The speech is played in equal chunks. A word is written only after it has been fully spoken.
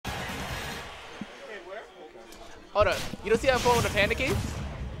Hold on. You don't see that phone with the panda case?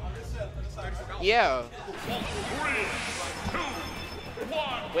 Yeah. 3, 2,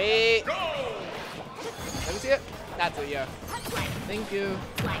 1. Wait. Let me see it. That's it, yeah. Thank you.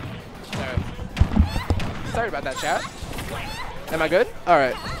 Sorry about that, chat. Am I good?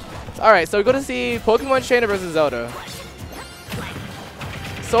 Alright. Alright, so we're going to see Pokemon Trainer versus Zelda.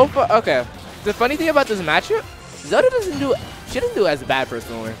 So far, okay. The funny thing about this matchup, Zelda she doesn't do as bad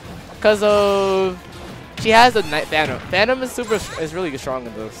personally. Because of, she has a Night Phantom. Phantom is really strong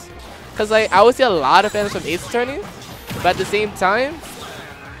in this. Because like, I would see a lot of Phantoms from AceAttorney, but at the same time,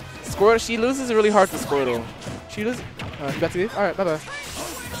 Squirtle, she loses really hard to Squirtle. She loses, you got to leave? Alright, bye-bye.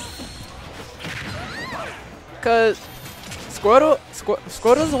 Because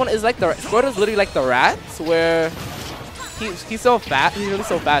Squirtle's one is like Squirtle's literally like the rats, where he's so fast. He's really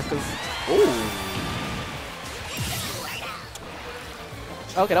so fast. Cause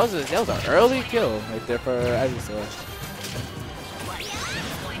okay, that was an early kill right there for Ivysaur.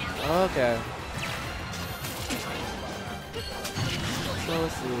 Okay. So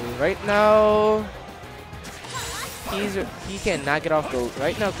let's see. Right now, he cannot get off the.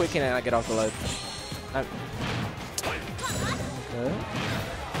 Right now, Quidd cannot get off the ledge. Okay.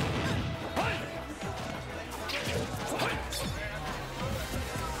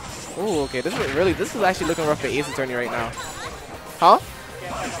 Oh, okay. This is actually looking rough for AceAttorney right now. Huh?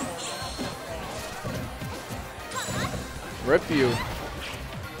 Rip you.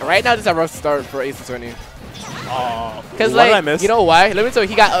 Right now, this is a rough start for AceAttorney. Because like, you know why? Let me tell you,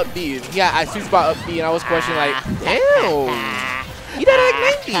 he got up B. He got a sweet spot up B, and I was questioning like, ew, you did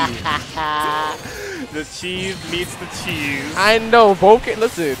like 90. The cheese meets the cheese. I know, both.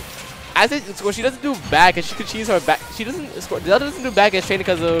 Listen, I said she doesn't do bad because she could cheese her back. She doesn't. Zelda doesn't do bad against training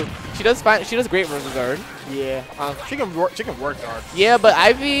because of she does great versus Zard. Yeah, she can work Zard. Yeah, but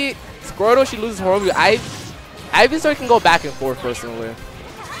Ivy Squirtle, she loses horribly. Ivysaur can go back and forth personally.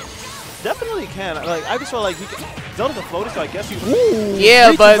 Definitely can. Like Ivysaur, like Zelda's a floater, so I guess you.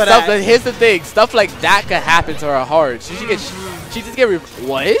 Yeah, but here's the thing: stuff like that could happen to her hard. She just get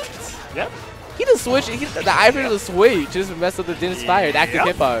what? Yep. He just switched. The Ivy just switch, just mess up the Din's Fire, the active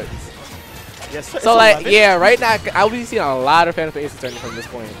hitbox. Yes. So like, yeah, right now I'll be seeing a lot of Phantom AceAttorney from this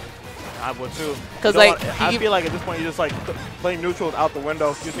point. I would too. Cause like, I feel like at this point you just like playing neutrals out the window.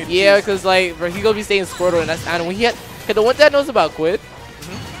 You just need to yeah, cause like he gonna be staying Squirtle, and when cause the one thing I knows about Quidd,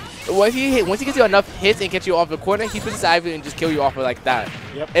 once he gets you enough hits and gets you off the corner, he puts his Ivy and just kill you off of like that.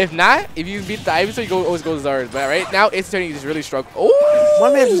 Yep. If not, if you beat the Ivy, so you always go Zard. But right now, AceAttorney is really struggling. Oh,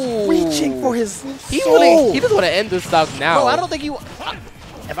 my man is reaching for his soul. He just want to end this stuff now. Bro, I don't think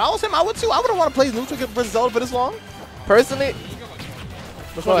if I was him, I would too. I wouldn't want to play neutral versus Zelda for this long. Personally,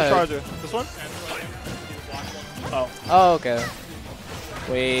 which one's the charger? This one? Oh. Oh, okay.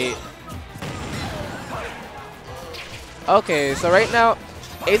 Wait. Okay, so right now,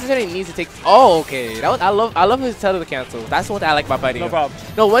 AceAttorney needs to take. Oh, okay. I love his tether cancel. That's one thing I like about fighting. No problem.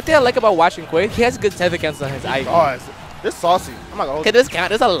 No, one thing I like about watching Quidd, he has good tether cancel on his Ivy. Oh, it's saucy. I'm not gonna hold it.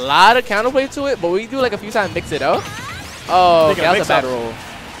 There's a lot of counterplay to it, but when you do like a few times mix it up. Oh, okay, that was a bad roll.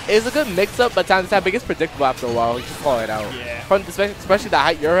 It's a good mix-up, but times that big it's predictable after a while. You just call it out. Yeah. From especially the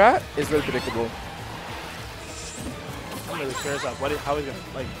height you're at, it's really predictable. I'm really curious about how he's gonna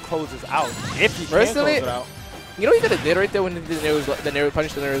like close this out. If he personally, can close it out. You know what he could have did right there when the Naru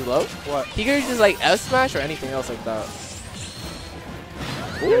punished the Naru's low? What? He could have just like F smash or anything else like that.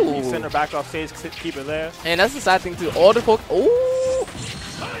 Ooh. You send her back off stage, keep it there. And that's the sad thing too. All the poke. Ooh.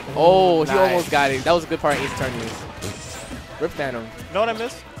 Oh, nice. He almost got it. That was a good part of AceAttorney. Rip Phantom. You know what I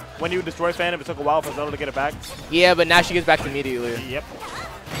missed? When you destroy Phantom, it took a while for Zelda to get it back. Yeah, but now she gets back immediately. Yep.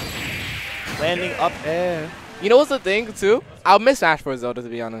 Landing up air. You know what's the thing too? I'll miss Smash for Zelda to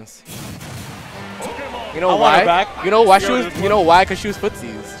be honest. You know I why? want her back. You know why she was? You know why? Cause she was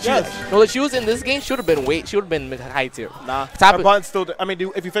footsies. Yes. No, she was in this game. She would have been She would have been high tier. Nah. Her buttons still. I mean,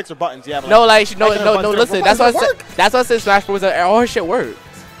 if you fix her buttons, yeah. No, like no. Listen, that's why I said. That's why I said Smash Bros. All her shit worked.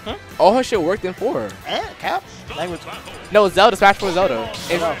 Huh? All her shit worked in 4. Cap. Language. No, Zelda. Smash Bros. Zelda.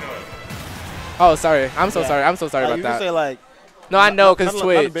 Oh, sorry. I'm so sorry. I'm so sorry about you that. Say like. No, I know, cause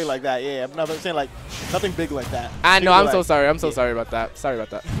Twitch. Nothing big like that. Yeah, I'm saying like nothing big like that. I know. I'm so sorry. I'm so sorry about that. Sorry about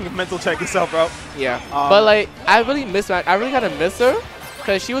that. Mental check yourself, bro. Yeah. But like, I really kind of miss her,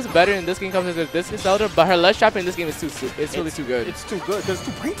 cause she was better in this game compared to this Zelda. But her ledge trapping in this game is really too good. It's too good because it's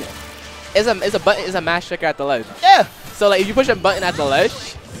too breaking. It's a mash checker at the ledge. Yeah. So like, if you push a button at the ledge,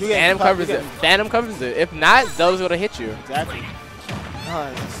 Phantom covers it. Phantom covers it. If not, Zelda's gonna hit you. Exactly.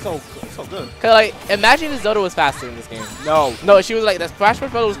 It's so good. Cause like, imagine if Zelda was faster in this game. No. No, she was like, the Smash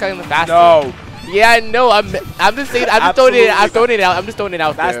Bros. Was kind of faster. No. Yeah, I know. I'm just saying. I'm just throwing it. I'm throwing it out. I'm just throwing it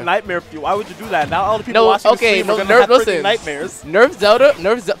out That's there. nightmare fuel. Why would you do that? Now all the people No, watching okay, the stream no, are gonna have listen. freaking nightmares. Nerf Zelda,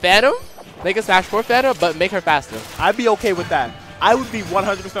 Phantom, make a Smash 4 Phantom, but make her faster. I'd be okay with that. I would be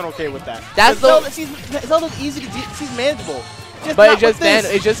 100% okay with that. That's Zelda's easy to she's manageable. But it's just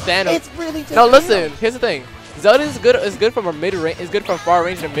Phantom. It's just Phantom. It's really just no, listen. Here's the thing. Zelda is good. Is good from a mid range. Is good from far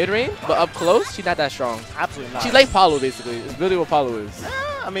range and mid range, but up close, she's not that strong. Absolutely not. She's like Paulo, basically. It's really what Paulo is.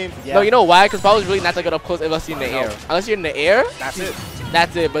 I mean, yeah. No, you know why? Because Paulo's really not that good up close unless you're in the air. Unless you're in the air, That's it.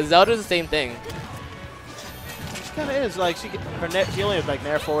 That's it. But Zelda's the same thing. She kind of is. Like she only has like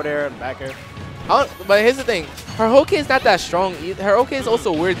nair forward air and back air. But here's the thing. Her Hoke is not that strong either. Her Hoke is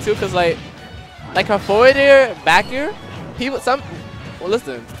also weird too, because like her forward air, back air, well,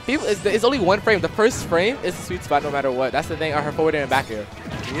 listen, it's only one frame. The first frame is the sweet spot no matter what. That's the thing on her forward air and back air.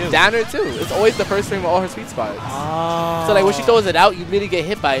 Down air too. It's always the first frame of all her sweet spots. Oh. So like when she throws it out, you really get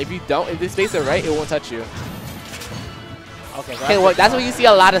hit by it. If you don't, if they space it right, it won't touch you. Okay, well, that's when you see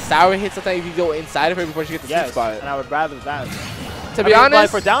a lot of sour hits sometimes if you go inside of her before she gets the sweet spot. And I would rather that. To be honest, like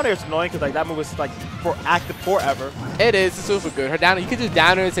for down air, it's annoying because like that move is like active forever. It is. It's super good. Her down air, you can do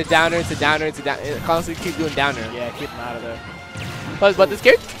down air to down air to down air to down air. Constantly keep doing down air. Yeah, keep them out of there. But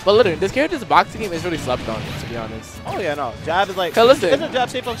literally, this character's boxing game is really slept on, to be honest. Oh yeah, no. Jab is like. Listen. Isn't jab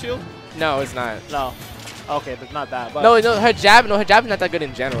safe on shield? No, it's not. No. Okay, but not that. But no, her jab is not that good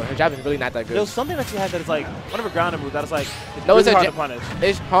in general. Her jab is really not that good. There was something that she had that is like one of her grounded moves that is like it's hard to punish.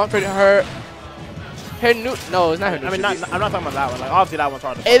 It's hard for her. No, it's not her. I mean, I'm not talking about that one. Like obviously that one's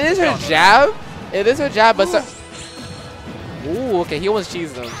hard to punish. It is her jab. It is her jab, but. Ooh, okay, he almost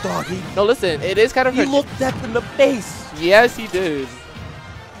cheesed him. Doggy. No, listen, it is kind of her. He looked death in the face. Yes, he did.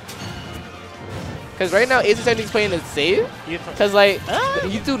 Because right now, AceAttorney's playing it safe. Because like,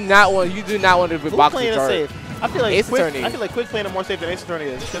 you do not want to be boxing chart. Safe? I feel like AceAttorney. I feel like Quidd's playing it more safe than AceAttorney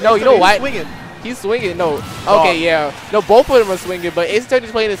is. No, you know why? Swinging. He's swinging. No. Okay, yeah. No, both of them are swinging, but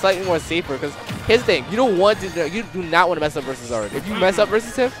AceAttorney's playing it slightly more safer. Because here's the thing: you do not want to mess up versus Art. If you mess up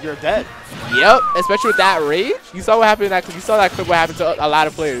versus him, you're dead. Yep. Especially with that rage. You saw what happened in that clip. You saw that clip. What happened to a lot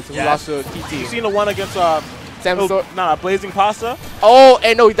of players who lost to TT. You seen the one against Blazing Pasta? Oh,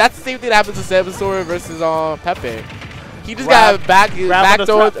 and no, that's the same thing that happens to Sabasaur versus Pepe. He just got back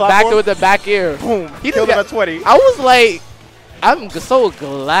with the back air. Boom. He killed him at 20. I was like, I'm so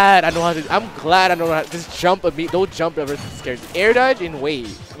glad I know how to. I'm glad I know how to just jump a beat. Don't jump versus this character. Air dodge and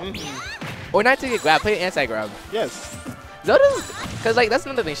wait. Or not to get grab. Play anti-grab. Yes. Zelda's, because like that's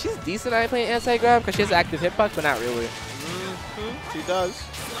another thing. She's decent at playing anti-grab because she has active hitbox, but not really. She does.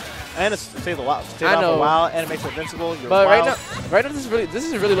 And it stays a while. Stays I know. Off a while, and it makes her invincible. But right now, this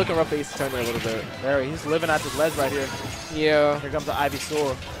is really looking rough for AceAttorney a little bit. Very. He's living at this ledge right here. Yeah. Here comes the Ivy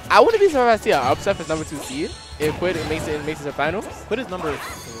Sword. I wouldn't be surprised to see an upset for number 2 seed. If Quidd makes it to finals. Quidd is number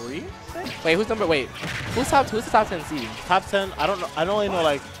 3. Wait, who's the top 10 seed? Top 10. I don't know. I don't really know.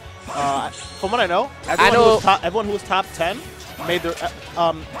 Like, from what I know, everyone who was top 10 made their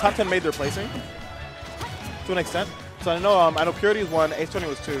top 10 made their placing to an extent. So I know Purity was 1, AceAttorney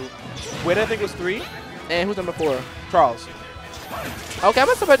was 2, Quidd I think was 3, and who's number 4? Charles. Okay, I'm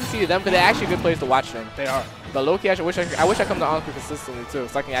not surprised to see them because they're actually good players to watch them. They are. But low-key, I wish I come to Encore consistently too,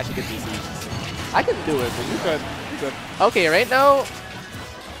 so I can actually get these seeds. I can do it, but you could. Okay, right now,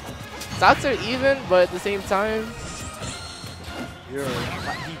 stocks are even, but at the same time, he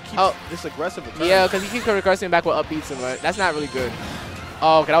keeps this aggressive return. Yeah, because he keeps recursing back with up beats and right. That's not really good.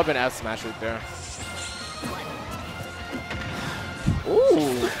 Oh, okay, that would have been an F smash right there.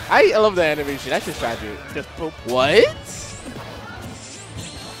 Ooh, I love the animation. That's just tragic. Just poop. What?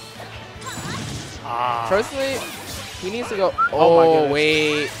 Personally, he needs to go. Oh,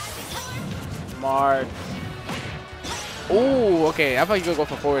 wait. Smart. Ooh, okay. I thought you could go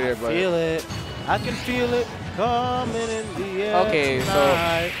for forward there, but. Feel it. I can feel it coming in the air. Okay,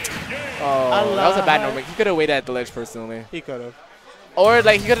 tonight. So. That was a bad moment. He could have waited at the ledge personally. He could have. Or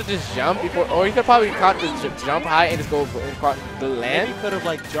like he could have just jumped before, or he could probably caught the jump high and just go caught the land. Maybe he could have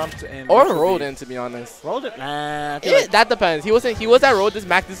like jumped in. Or rolled in, to be honest. Rolled it? Nah. That depends. He was at roll. This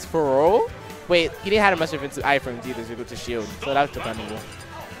max this for roll. Wait, he didn't have much of an iframes either to go to shield, so that's dependable.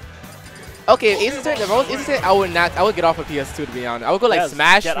 Okay, AceAttorney, I would get off of PS2 to be honest. I would go like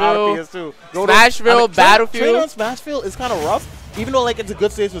Smashville, Battlefield. Training on Smashville is kind of rough, even though like it's a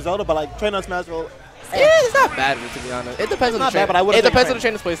good stage for Zelda, but like training on Smashville. Yeah, it's not bad to be honest. It depends on the trainer. It depends on the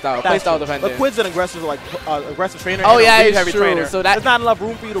trainer's playstyle. Playstyle depends. But Quidd's an aggressive trainer. Oh yeah, it's true. Trainer. So there's not enough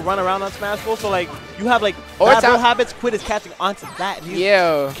room for you to run around on Smashville. So like you have like bad ball habits. Quidd is catching onto that, and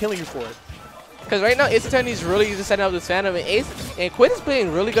he's killing you for it. Because right now, AceAttorney's really just setting up this Phantom, and Quidd is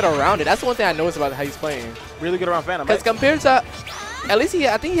playing really good around it. That's the one thing I noticed about how he's playing. Really good around Phantom. Because compared to at least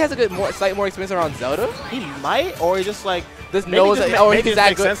I think he has a good, slight more experience around Zelda. He might, or he just like this knows, or he's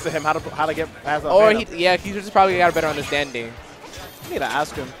that good. Sense to him how to get past. Or he just probably got a better understanding. I need to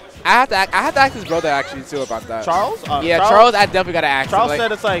ask him. I have to ask his brother actually too about that. Charles? Yeah, Charles, I definitely gotta ask. Charles him,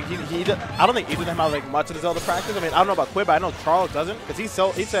 said it's like I don't think either of them have like much of the Zelda practice. I mean, I don't know about Quidd, but I know Charles doesn't, because he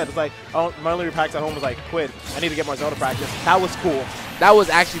said it's like, oh, my only practice at home was like Quidd. I need to get more Zelda practice. That was cool. That was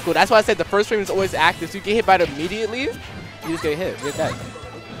actually cool. That's why I said the first frame is always active. So you get hit by it immediately, you just get hit. You get that.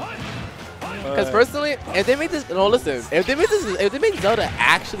 Because personally, if they make this, no, listen, if they make Zelda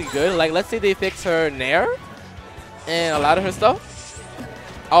actually good, like let's say they fix her Nair and a lot of her stuff.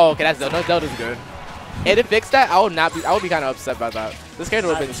 Oh, okay, that's Zelda. Zelda's good. If they fix that, I would be kind of upset by that. This character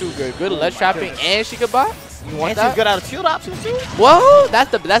would have been too good. Good ledge trapping, and she could box. You want that? And she's good out of shield options too. Well, that's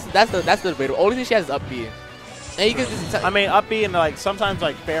the debatable. Only thing she has is up B. And you can just. I mean, up B and like sometimes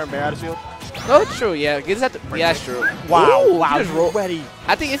like fair and bear out of shield. Oh, true. Yeah, you just have to, yeah, that's true. Wow, Ooh, wow, just roll. ready.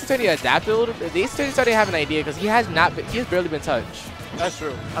 I think AceAttorney adapted a little bit. The AceAttorney started having an idea because he has barely been touched. That's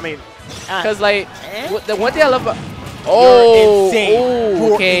true. I mean, because like the one thing I love about. Oh, insane.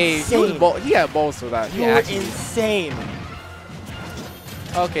 Oh, okay. Insane. He had balls for that. You're insane.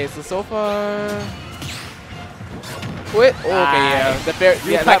 Okay, so far. Quit. Oh, okay, yeah. The fair.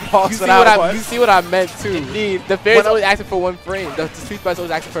 You see what I meant too. Indeed. The fair is always asking for one frame. The sweet spot is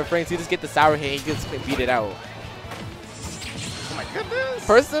always asking for a frame. So you just get the sour hit and you just beat it out. Oh my goodness.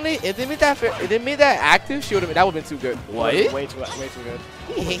 Personally, if they made that active, that would have been too good. What? Way too good.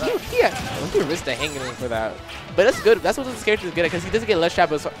 He risked the hanging for that. But that's good. That's what this character is good at, because he doesn't get ledge trap.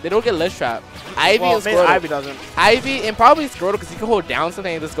 They don't get ledge trap. Ivy and Squirtle. Ivy doesn't. Ivy and probably Squirtle, because he can hold down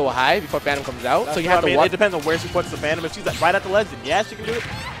something and just go high before Phantom comes out. That's so you have to watch. It depends on where she puts the Phantom. If she's like right at the ledge, then yeah, she can do it.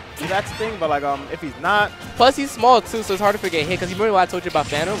 That's the thing. But like if he's not. Plus he's small too, so it's harder to get hit. Because you remember what I told you about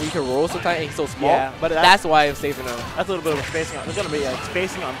Phantom, where you can roll sometimes and he's so small. Yeah, but that's why I'm saving him. That's a little bit of a spacing. There's gonna be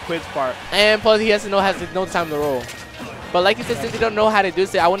spacing on Quidd's part. And plus he has to know the time to roll. But like you said, since they don't know how to do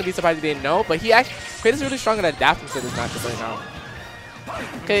this, I wouldn't be surprised if they didn't know. But Quidd is really strong at adapting to this matchup right now.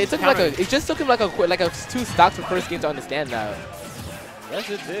 Okay, it just took him like a 2 stocks for first game to understand that. Yes,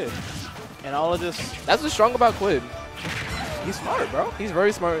 it did. And all of this. That's what's strong about Quidd. He's smart, bro. He's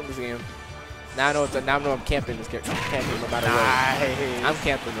very smart in this game. Now I know I'm camping this character. I'm camping no matter what. I'm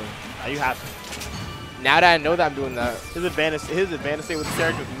camping him. You have to. Now that I know that I'm doing that. His advantage state with the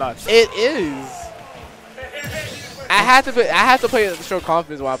character is nuts. It is. I have to show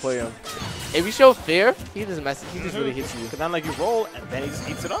confidence while I play him. If you show fear, he just really hits you. Because then like you roll and then he just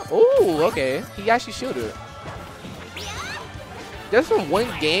eats it up. Oh, okay. He actually shielded. Just from one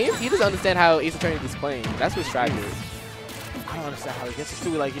game, he doesn't understand how AceAttorney is playing. That's what strategy is. I don't understand how he gets it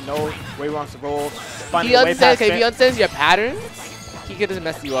too. Like he knows where he wants to roll. If he understands your patterns, he could just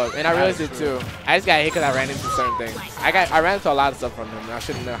mess you up. And I realized it too. I just got hit because I ran into certain things. I ran into a lot of stuff from him. And I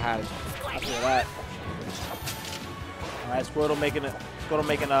shouldn't know how. I feel that. All right, Squirtle making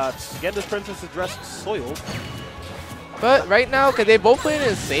get this princess's dress soiled. But right now, because they both playing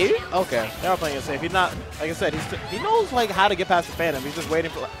it safe. Okay. They are playing it safe. He's not, like I said, he knows like how to get past the Phantom. He's just waiting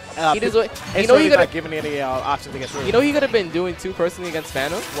for. He's not giving any option to get through. You know he could have been doing too personally against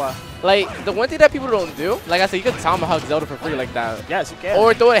Phantom? What? Like the one thing that people don't do, like I said, you could tomahawk Zelda for free like that. Yes, you can.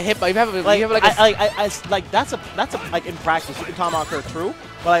 Or throw a hit, but you have that's like in practice you can tomahawk her through,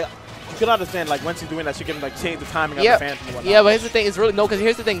 but like. You can understand, like, when she's doing that, she can, like, change the timing of the Phantom and whatnot. Yeah, but here's the thing. It's really, no, because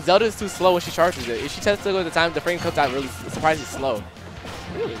here's the thing. Zelda is too slow when she charges it. If she tries to go at the time, the frame comes out really surprisingly slow.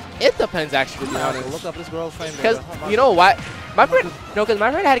 Really? It depends, actually, to be honest. Look up this girl's frame. Because, you know what? My friend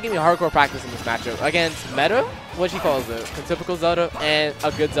had to give me hardcore practice in this matchup against meta, what she calls it, typical Zelda, and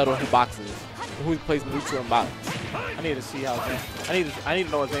a good Zelda who boxes, who plays neutral and box. I need to see how I need to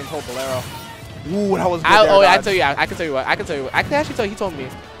know his name. Called Bolero. Ooh, that was good. I can tell you what. I can actually tell you. He told me.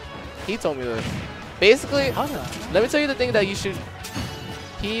 He told me this. Basically, let me tell you the thing that you should.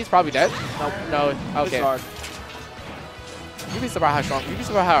 He's probably dead. No. Okay. You'd be surprised how strong. You'd be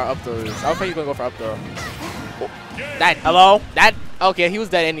surprised how up throw is. I was you're gonna go for up throw. Okay, he was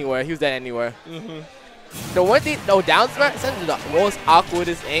dead anywhere. The one thing, down smash sends the most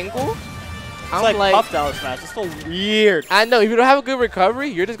awkwardest angle. It's like up down smash. It's so weird. I know. If you don't have a good recovery,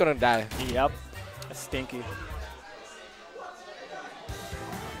 you're just gonna die. Yep. That's stinky.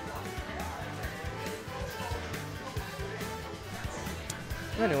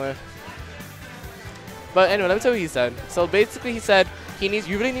 Anyway. But anyway, let me tell you what he said. So basically he said you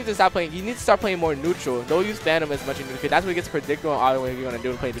really need to stop playing. You need to start playing more neutral. Don't use Phantom as much in neutral. That's what gets predictable on all the way you're going to do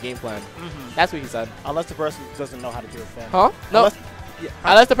and play the game plan. That's what he said. Unless the person doesn't know how to do it. Huh? No.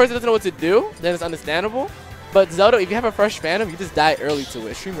 Unless the person doesn't know what to do, then it's understandable. But Zelda, if you have a fresh Phantom, you just die early to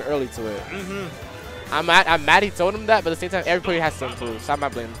it. Extremely early to it. I'm mad he told him that, but at the same time, every player has to improve, so I'm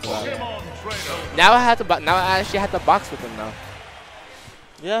not blaming him for that. Pokemon trainer. Now I actually had to box with him now.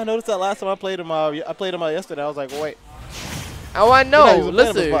 Yeah, I noticed that last time I played him. I played him yesterday. I was like, wait. Oh, I know. Yeah,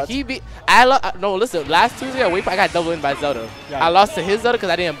 Listen, he beat. No, listen. Last Tuesday, I got doubled in by Zelda. Yeah. I lost to his Zelda because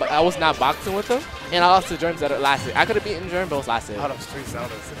I was not boxing with him, and I lost to Germ's Zelda last year. I could have beaten Germ, but it was last year. Out of 3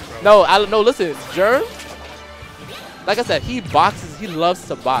 Zeldas. Bro. No, listen, Germ. Like I said, he boxes. He loves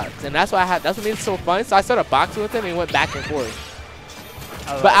to box, and that's why that's what made it so fun. So I started boxing with him, and he went back and forth.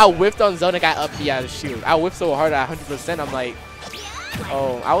 But I whiffed on Zelda, and got up the out of shield. I whiffed so hard at 100%. I'm like,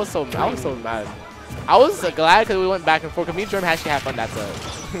 oh, I was so mad. I was glad because we went back and forth. Because me and Germ actually had fun that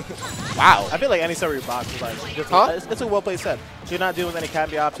set. Wow. I feel like any set where you box is like, it's a well played set. You're not dealing with any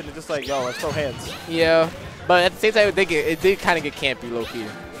campy option. It's just like, yo, let's throw hands. Yeah, but at the same time, it did kind of get campy low key.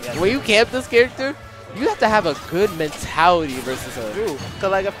 Yeah, when you camp this character, you have to have a good mentality versus her. Dude,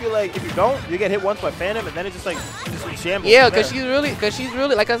 because like I feel like if you don't, you get hit once by Phantom, and then it's just like shambles. Yeah, because she's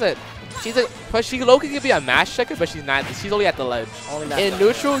really, like I said, she low key can be a mash checker, but she's not. She's only at the ledge. In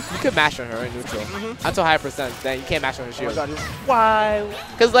neutral, you can mash on her in neutral until high percent. Then you can't mash on her shield. Oh my God, why?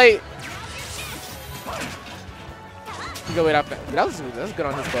 Because like, you go wait up. That was good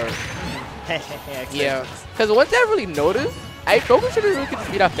on his part. Yeah, because one thing I really noticed, Goku should really could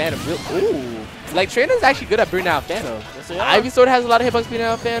just beat out Phantom. Ooh, like Trainer's actually good at bringing out Phantom. Ivy Sword has a lot of hitbox beating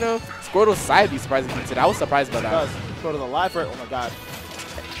out Phantom. Squirtle's side be surprising me today. I was surprised by that. Squirtle's alive for it. Oh my God.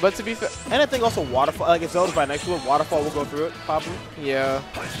 But to be fair, and I think also Waterfall, like if Zelda's right next to it, Waterfall will go through it, probably. Yeah.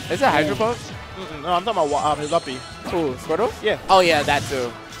 Is it Hydro Pump? No, I'm talking about his uppy. Cool. Squirtle? Yeah. Oh yeah, that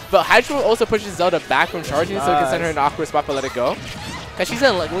too. But Hydro also pushes Zelda back from charging, so it can send her in an awkward spot but let it go. Cause she's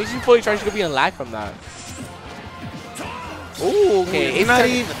in when she's fully charged, she could be in lag from that. Ooh, okay.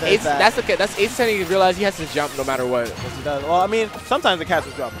 That's okay. That's AceAttorney. You realize he has to jump no matter what. Yes, he does. Well, I mean, sometimes the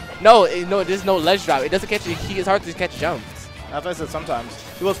catches jump. No, there's no ledge drop. It doesn't catch. It's hard to catch jumps. As I said, sometimes.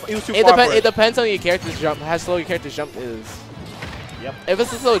 He was too far for it. It depends on your character's jump, how slow your character's jump is. Yep. If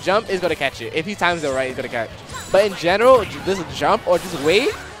it's a slow jump, it's gonna catch it. If he times it right, he's gonna catch. But in general, just jump or just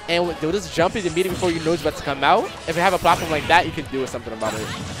wait and do this jump is immediately before you know it's about to come out. If you have a platform like that, you can do something about it.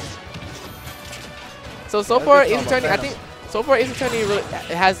 So far, AceAttorney, I think. So far, AceAttorney really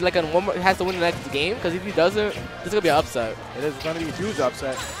has like has to win the next game because if he doesn't, this is gonna be an upset. It is gonna be a huge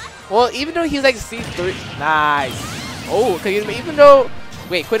upset. Well, even though he's like C3, nice. Oh, cause even though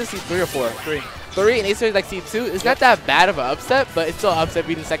Quidd is C3 or 4? 3. 3 and AceAttorney is like C2. It's not that bad of an upset, but it's still an upset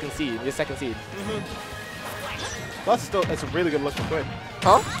beating your second seed. Plus, it's a really good look for Quidd.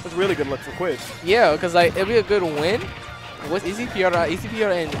 Huh? It's a really good look for Quidd. Yeah, cause like it'll be a good win. What's easy PR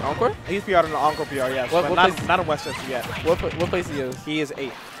in Encore? He's PR in the Encore PR, yes. What not in Westchester yet. What place he is? He is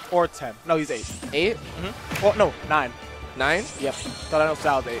 8 or 10. No, he's 8. 8? Oh no, 9. 9? Yep. Thought I know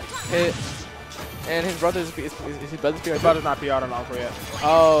Sal's 8. And his brother is his brother's PR? His brother's not PR on Encore yet.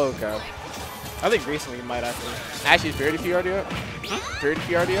 Oh, okay. I think recently he might actually. Actually, is Freddy PR'd yet? Freddy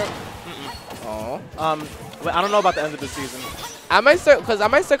PR'd yet? Oh. But I don't know about the end of the season. I might start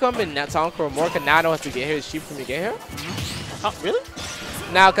coming to Encore more because now I know how to get here. It's cheap for me to get here. Oh, really?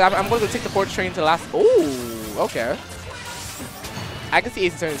 Now, because I'm going to take the 4th train to last. Ooh, okay. I can see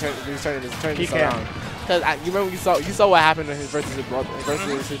AceAttorney turning this around. Because you remember you saw what happened versus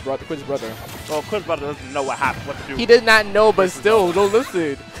his brother, Quidd's brother. Well, Quidd's brother doesn't know what happened, what to do. He did not know, but still, don't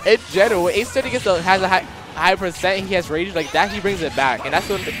listen. In general, when AceAttorney has a high percent, and he has rage like that, he brings it back, and that's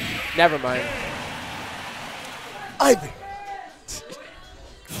what. Never mind. Ivy.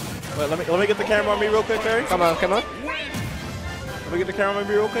 Wait, let me get the camera on me real quick, Terry. Come on. Let me get the camera on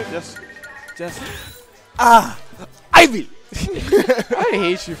me real quick. Just. Ivy. I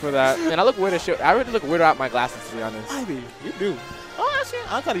hate you for that. And I look weird as shit. I really look weird without my glasses, to be honest. Ivy, you do. Oh,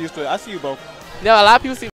 I kind of used to it. I see you both. No, a lot of people see